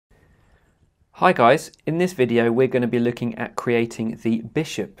Hi guys, in this video we're going to be looking at creating the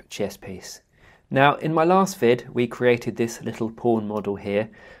bishop chess piece. Now in my last vid we created this little pawn model here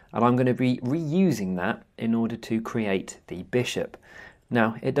and I'm going to be reusing that in order to create the bishop.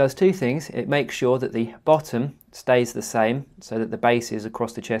 Now it does two things. It makes sure that the bottom stays the same so that the bases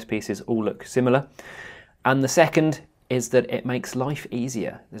across the chess pieces all look similar, and the second is that it makes life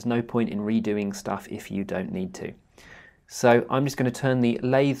easier. There's no point in redoing stuff if you don't need to. So I'm just going to turn the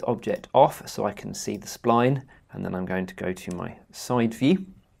lathe object off so I can see the spline, and then I'm going to go to my side view.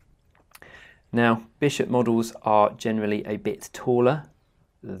 Now bishop models are generally a bit taller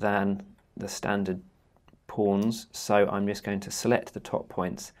than the standard pawns, so I'm just going to select the top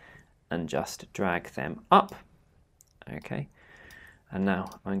points and just drag them up. Okay, and now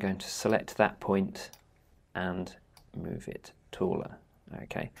I'm going to select that point and move it taller.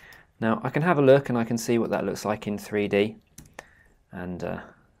 Okay. Now I can have a look and I can see what that looks like in 3D, and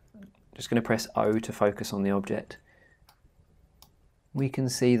just going to press O to focus on the object. We can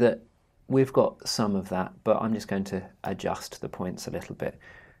see that we've got some of that, but I'm just going to adjust the points a little bit.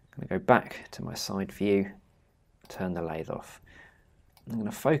 I'm going to go back to my side view, turn the lathe off. I'm going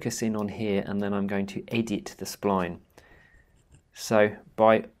to focus in on here and then I'm going to edit the spline. So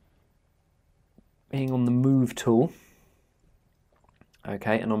by being on the move tool,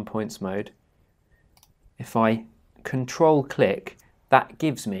 okay, and on points mode, if I control click, that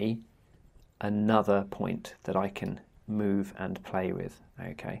gives me another point that I can move and play with.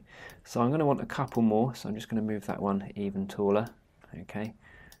 Okay, so I'm going to want a couple more, so I'm just going to move that one even taller. Okay,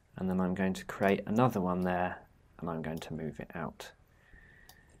 and then I'm going to create another one there and I'm going to move it out.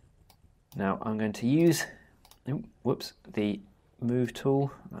 Now I'm going to use the move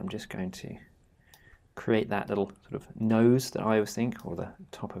tool. I'm just going to create that little sort of nose that I always think, or the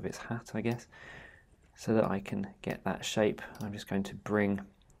top of its hat I guess, so that I can get that shape. I'm just going to bring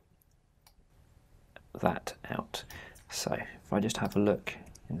that out. So if I just have a look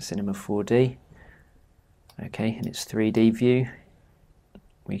in Cinema 4D, okay, in its 3D view,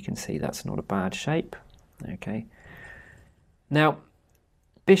 we can see that's not a bad shape. Okay, now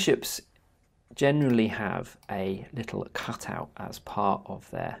bishops generally have a little cutout as part of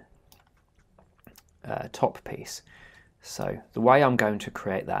their top piece. So the way I'm going to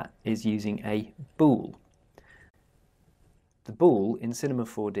create that is using a Boole. The Boole in Cinema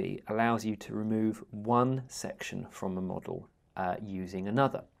 4D allows you to remove one section from a model using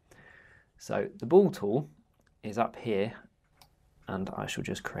another. So the Boole tool is up here and I shall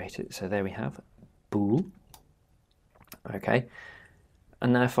just create it. So there we have Boole. Okay,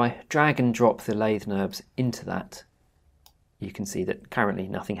 and now if I drag and drop the lathe NURBS into that, you can see that currently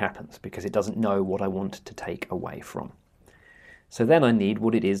nothing happens because it doesn't know what I want to take away from. So then I need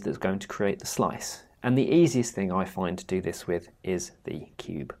what it is that's going to create the slice. And the easiest thing I find to do this with is the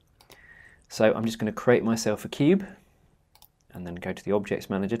cube. So I'm just going to create myself a cube and then go to the Objects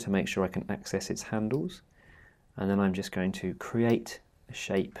Manager to make sure I can access its handles. And then I'm just going to create a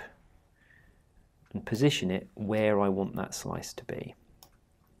shape and position it where I want that slice to be.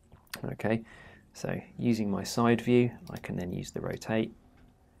 Okay. So using my side view, I can then use the rotate,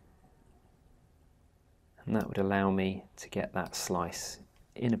 and that would allow me to get that slice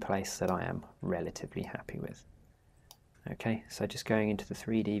in a place that I am relatively happy with. Okay, so just going into the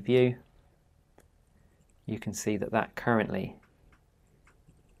 3D view, you can see that that currently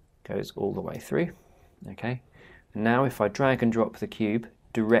goes all the way through. Okay, and now if I drag and drop the cube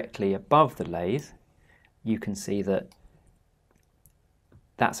directly above the lathe, you can see that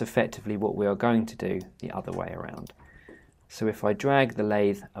that's effectively what we are going to do the other way around. So if I drag the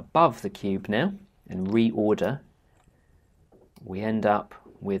lathe above the cube now and reorder, we end up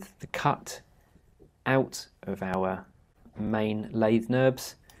with the cut out of our main lathe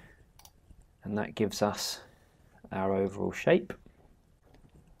NURBS, and that gives us our overall shape.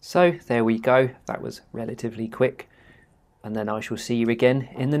 So there we go, that was relatively quick, and then I shall see you again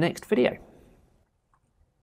in the next video.